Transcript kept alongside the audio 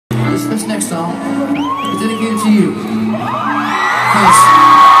this next song is dedicated to you. Because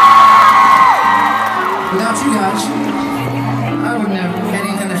without you guys, I wouldn't have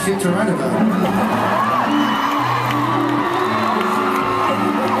any kind of shit to write about.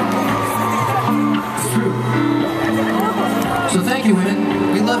 It's true. So thank you, women.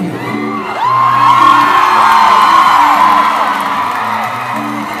 We love you.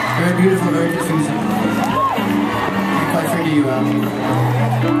 Very beautiful, very diffusing. Can't quite figure you out.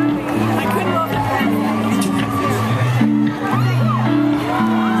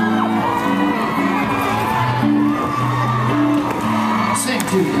 Sing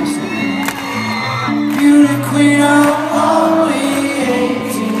too, yes. Beauty queen of only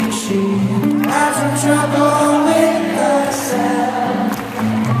 18, she had some trouble with herself.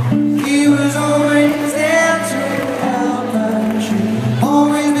 He was always there to help her. She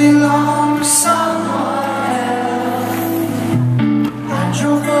always belonged to someone else. I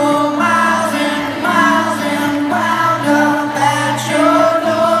drove for miles and miles and wound up at your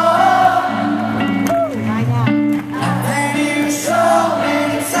door. I thanked you so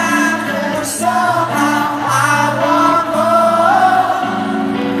many times, but somehow I want more.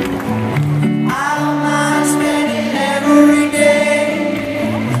 I don't mind spending every day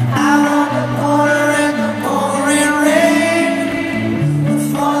out on the corner in the pouring rain, but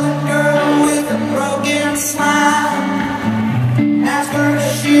for the girl with the broken smile, ask her if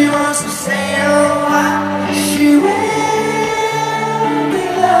she wants to stay a while. She will be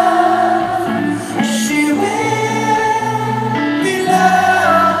loved. She will be loved.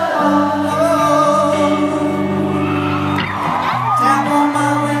 Tap on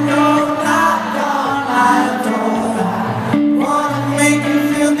my window, knock on my door. I wanna make you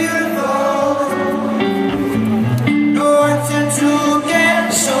feel beautiful. No intent to get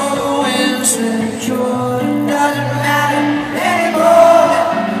so insecure. Doesn't matter anymore.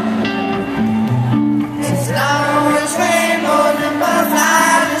 It's not always rainbows and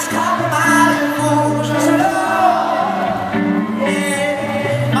butterflies. It's compromising fools just love.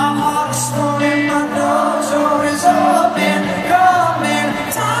 Yeah, my heart is stone and my door's always open. Come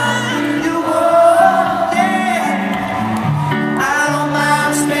anytime you want. Yeah, I don't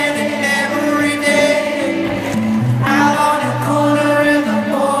mind spending every day out on your corner in the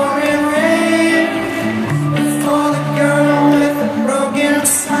pouring rain, for the girl with the broken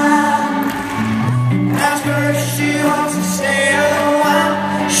smile, ask her if she wants to stay a while.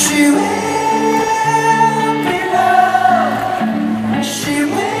 She will be loved. She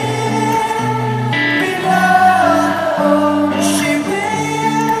will be loved. She will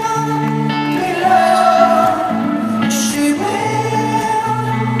be loved. She will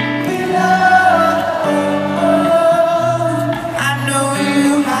be loved. I know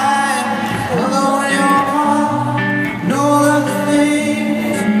you hide alone in your heart, no other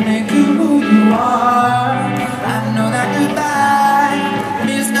things can make you who you are. I know that goodbye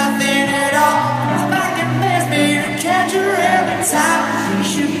means nothing at all. It's back and miss me to catch her every time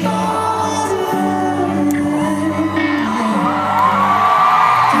she falls away.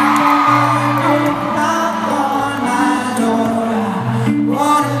 Knock on my door. I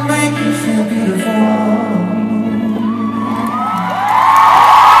wanna make you feel beautiful.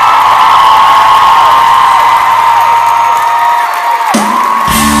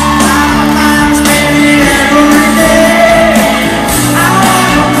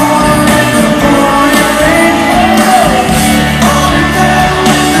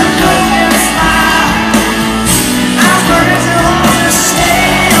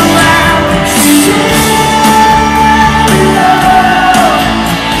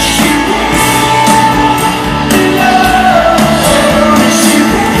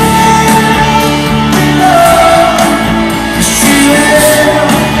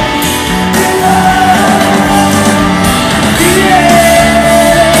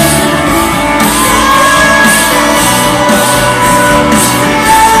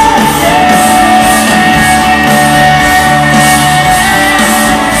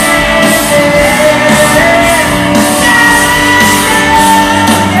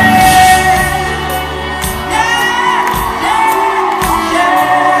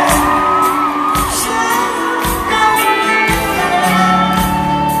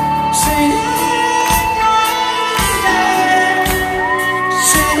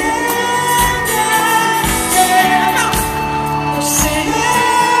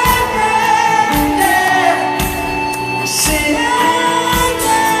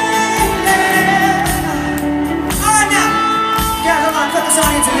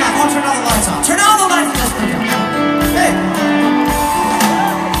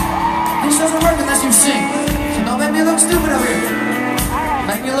 Stupid over here.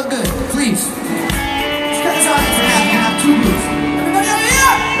 Make me look good. sleeves. Just cut this audience in half. You can have two groups. Everybody over here!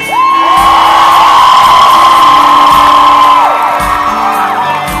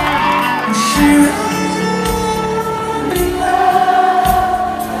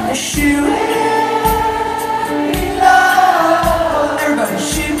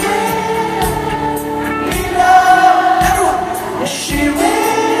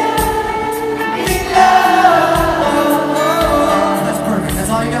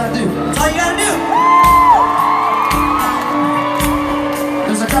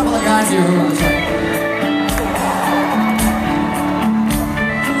 There's a couple of guys here who are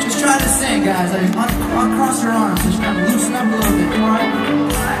just try to sing, guys. Uncross your arms. Just kind of loosen up a little bit. All right?